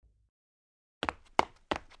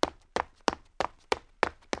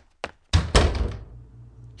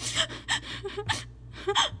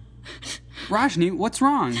Rajni, what's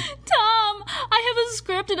wrong? Tom, I have a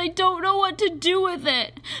script and I don't know what to do with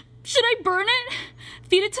it. Should I burn it?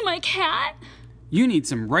 Feed it to my cat? You need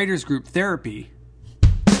some writers group therapy.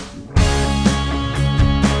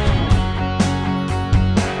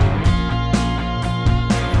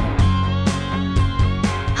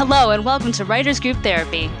 Hello and welcome to Writers Group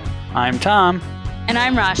Therapy. I'm Tom. And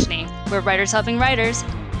I'm Roshni. We're writers helping writers.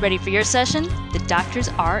 Ready for your session? The doctors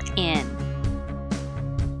are in.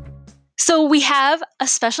 So we have a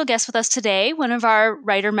special guest with us today, one of our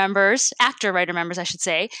actor writer members, I should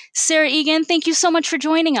say, Sarah Egan. Thank you so much for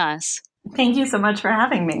joining us. Thank you so much for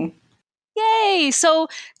having me. Yay! So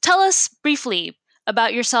tell us briefly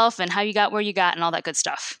about yourself and how you got where you got and all that good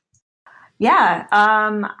stuff. Yeah,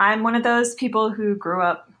 I'm one of those people who grew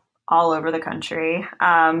up all over the country.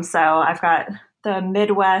 So I've got the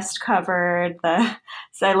Midwest covered.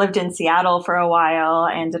 So I lived in Seattle for a while,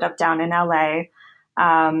 ended up down in LA.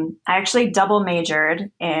 I actually double majored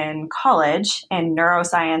in college in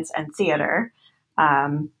neuroscience and theater.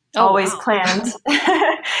 Always planned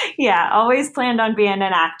on being an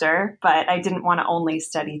actor, but I didn't want to only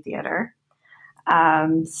study theater. I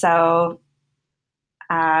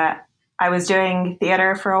was doing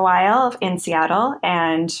theater for a while in Seattle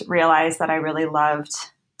and realized that I really loved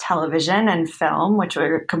television and film, which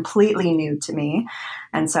were completely new to me.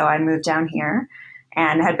 And so I moved down here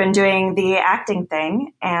and had been doing the acting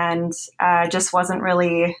thing and just wasn't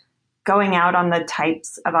really going out on the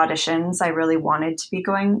types of auditions I really wanted to be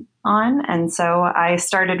going on. And so I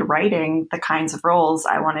started writing the kinds of roles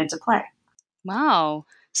I wanted to play. Wow.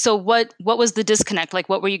 So what was the disconnect? Like,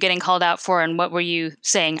 what were you getting called out for? And what were you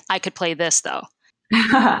saying, I could play this, though?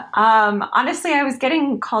 Honestly, I was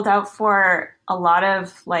getting called out for a lot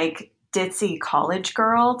of like ditzy college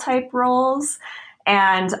girl type roles.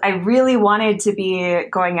 And I really wanted to be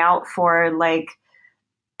going out for like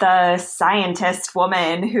the scientist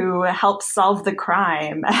woman who helps solve the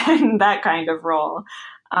crime and that kind of role.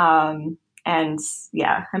 And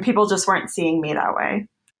people just weren't seeing me that way.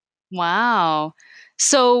 Wow.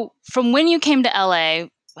 So from when you came to LA,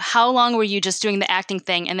 how long were you just doing the acting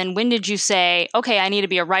thing? And then when did you say, okay, I need to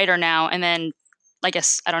be a writer now? And then I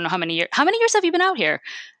guess, I don't know how many years have you been out here?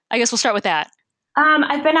 I guess we'll start with that.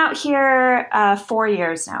 I've been out here 4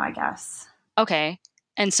 years now, I guess. Okay.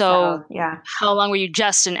 And so yeah. How long were you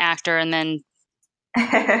just an actor and then?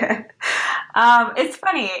 It's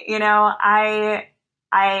funny, I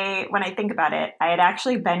when I think about it, I had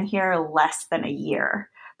actually been here less than a year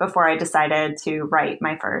before I decided to write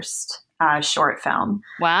my first short film.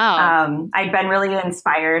 Wow. I'd been really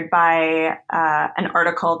inspired by an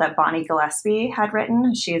article that Bonnie Gillespie had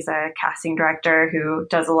written. She's a casting director who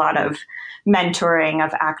does a lot of mentoring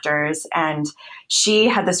of actors. And she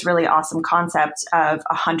had this really awesome concept of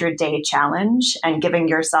 100-day challenge and giving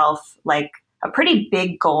yourself like a pretty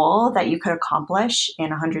big goal that you could accomplish in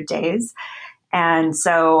 100 days. And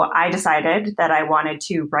so I decided that I wanted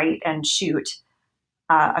to write and shoot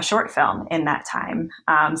a short film in that time,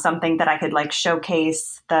 something that I could like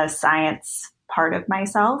showcase the science part of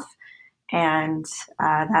myself. And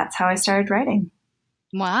that's how I started writing.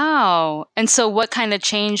 Wow. And so what kind of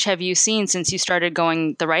change have you seen since you started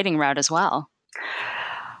going the writing route as well?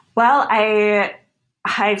 Well,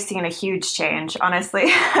 I've seen a huge change, honestly.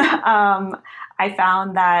 I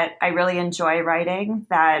found that I really enjoy writing,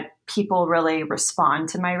 that people really respond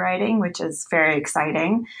to my writing, which is very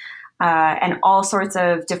exciting. And all sorts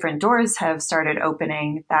of different doors have started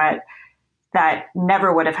opening that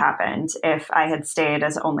never would have happened if I had stayed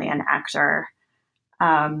as only an actor.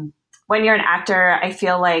 When you're an actor, I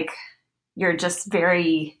feel like you're just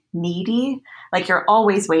very needy. Like you're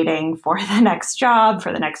always waiting for the next job,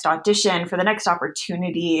 for the next audition, for the next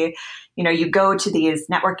opportunity. You go to these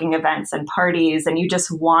networking events and parties and you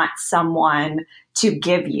just want someone to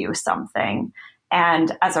give you something.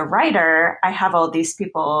 And as a writer, I have all these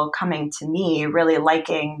people coming to me, really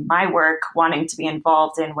liking my work, wanting to be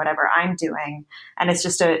involved in whatever I'm doing. And it's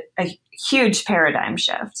just a huge paradigm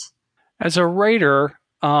shift. As a writer,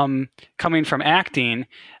 coming from acting,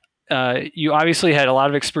 you obviously had a lot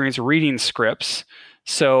of experience reading scripts.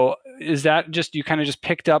 So is that just, you kind of just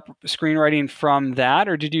picked up screenwriting from that,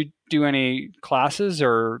 or did you do any classes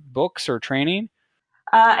or books or training?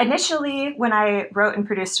 Initially, when I wrote and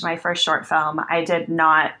produced my first short film, I did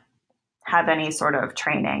not have any sort of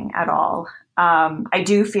training at all. I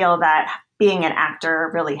do feel that being an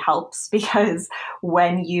actor really helps because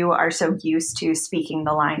when you are so used to speaking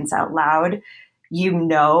the lines out loud, you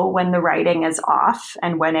know when the writing is off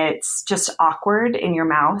and when it's just awkward in your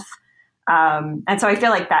mouth. And so I feel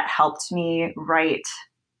like that helped me write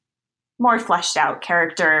more fleshed out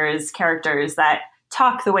characters that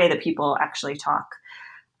talk the way that people actually talk.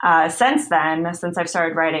 Since then, since I've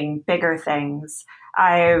started writing bigger things,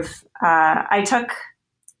 I took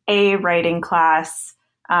a writing class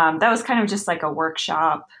that was kind of just like a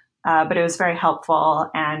workshop, but it was very helpful.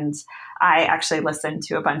 And I actually listened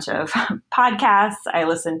to a bunch of podcasts. I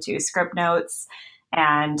listened to Script Notes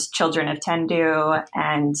and Children of Tendu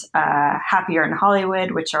and Happier in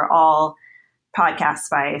Hollywood, which are all podcasts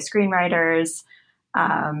by screenwriters.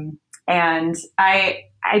 And I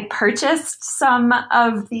purchased some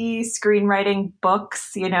of the screenwriting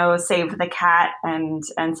books, Save the Cat and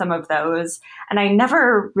some of those, and I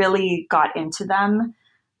never really got into them.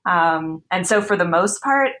 And so for the most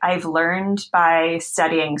part, I've learned by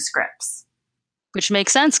studying scripts. Which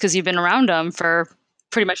makes sense because you've been around them for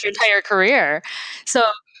pretty much your entire career. So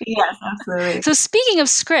yes, absolutely. So speaking of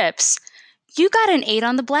scripts, you got an 8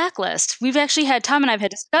 on the Blacklist. We've actually Tom and I have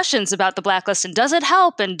had discussions about the Blacklist and does it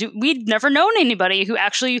help? And we'd never known anybody who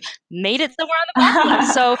actually made it somewhere on the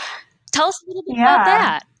Blacklist. So tell us a little bit about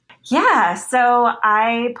that. Yeah, so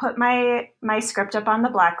I put my script up on the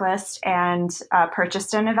Blacklist and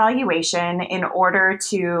purchased an evaluation in order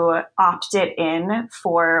to opt it in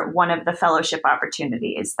for one of the fellowship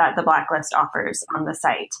opportunities that the Blacklist offers on the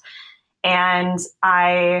site. And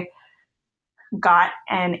I got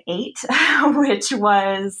an 8, which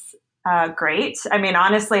was great. I mean,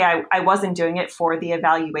 honestly, I wasn't doing it for the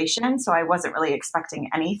evaluation, so I wasn't really expecting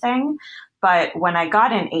anything. But when I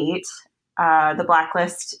got an 8, the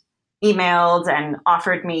Blacklist emailed and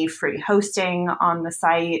offered me free hosting on the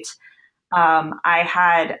site. I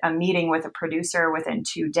had a meeting with a producer within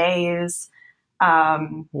 2 days.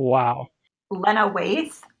 Wow. Lena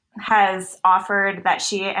Waithe has offered that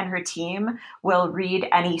she and her team will read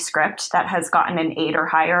any script that has gotten an 8 or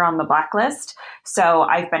higher on the Blacklist. So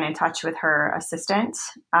I've been in touch with her assistant,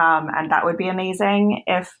 and that would be amazing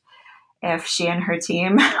if she and her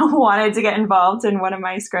team wanted to get involved in one of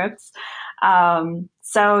my scripts.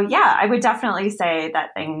 So yeah, I would definitely say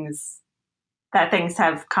that things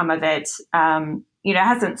have come of it. It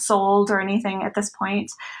hasn't sold or anything at this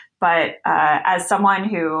point, but as someone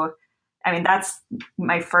who, I mean, that's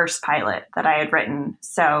my first pilot that I had written.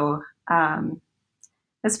 So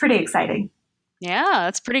it's pretty exciting. Yeah,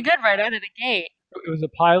 that's pretty good right out of the gate. It was a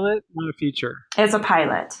pilot, not a feature. It's a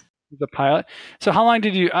pilot. The pilot. So how long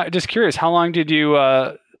did you, just curious, how long did you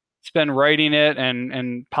spend writing it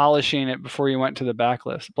and polishing it before you went to the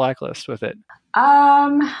Blacklist with it?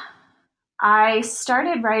 I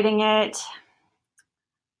started writing it,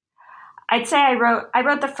 I'd say I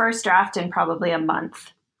wrote the first draft in probably a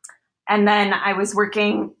month. And then I was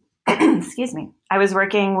working, excuse me, I was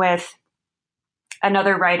working with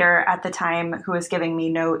another writer at the time who was giving me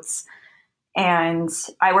notes. And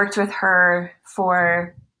I worked with her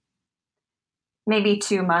for maybe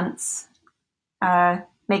 2 months,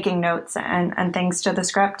 making notes and things to the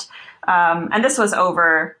script. And this was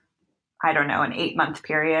over, I don't know, an 8-month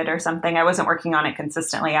period or something. I wasn't working on it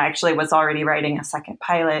consistently. I actually was already writing a second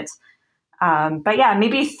pilot. But yeah,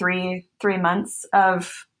 maybe three months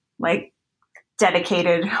of like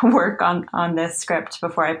dedicated work on this script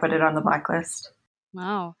before I put it on the Blacklist.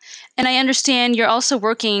 Wow. And I understand you're also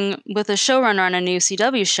working with a showrunner on a new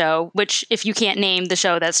CW show, which if you can't name the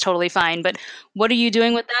show, that's totally fine. But what are you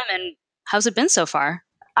doing with them and how's it been so far?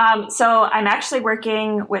 So I'm actually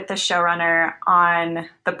working with the showrunner on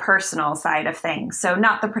the personal side of things. So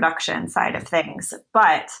not the production side of things,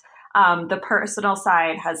 but the personal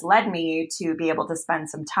side has led me to be able to spend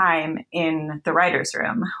some time in the writer's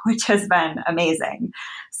room, which has been amazing.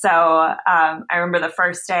 So I remember the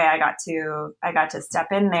first day I got to step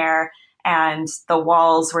in there and the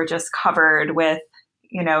walls were just covered with,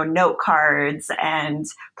 note cards and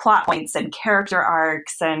plot points and character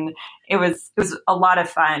arcs. And it was a lot of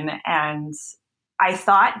fun. And I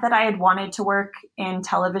thought that I had wanted to work in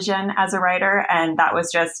television as a writer. And that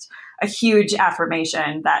was just a huge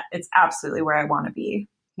affirmation that it's absolutely where I want to be.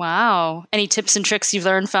 Wow. Any tips and tricks you've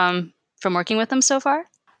learned from working with them so far?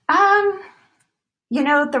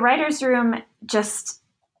 The writer's room just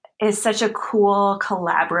is such a cool,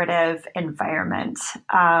 collaborative environment.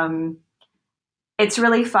 It's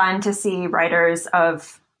really fun to see writers at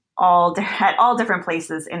all different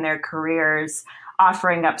places in their careers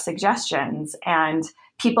offering up suggestions and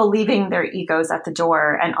people leaving their egos at the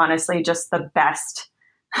door. And honestly, just the best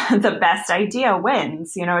idea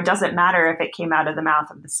wins. It doesn't matter if it came out of the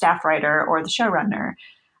mouth of the staff writer or the showrunner.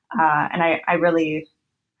 And I really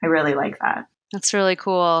like that. That's really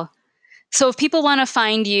cool. So if people want to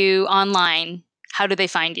find you online, how do they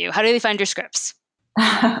find you? How do they find your scripts?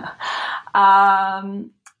 Well,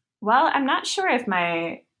 I'm not sure if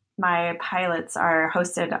my my pilots are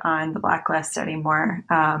hosted on the Blacklist anymore.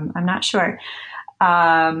 I'm not sure.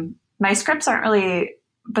 My scripts aren't really,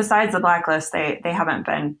 besides the Blacklist, they haven't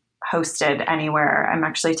been hosted anywhere. I'm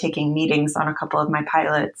actually taking meetings on a couple of my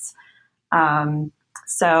pilots.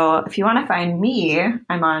 So if you want to find me,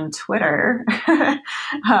 I'm on Twitter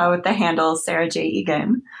with the handle Sarah J.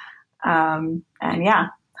 Egan. And yeah,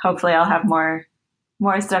 hopefully I'll have more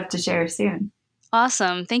stuff to share soon.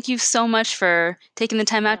 Awesome. Thank you so much for taking the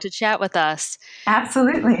time out to chat with us.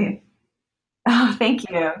 Absolutely. Oh, thank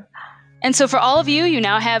you. And so for all of you, you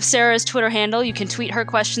now have Sarah's Twitter handle. You can tweet her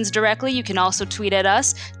questions directly. You can also tweet at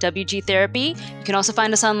us, WG Therapy. You can also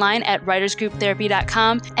find us online at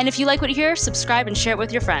writersgrouptherapy.com. And if you like what you hear, subscribe and share it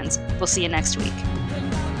with your friends. We'll see you next week.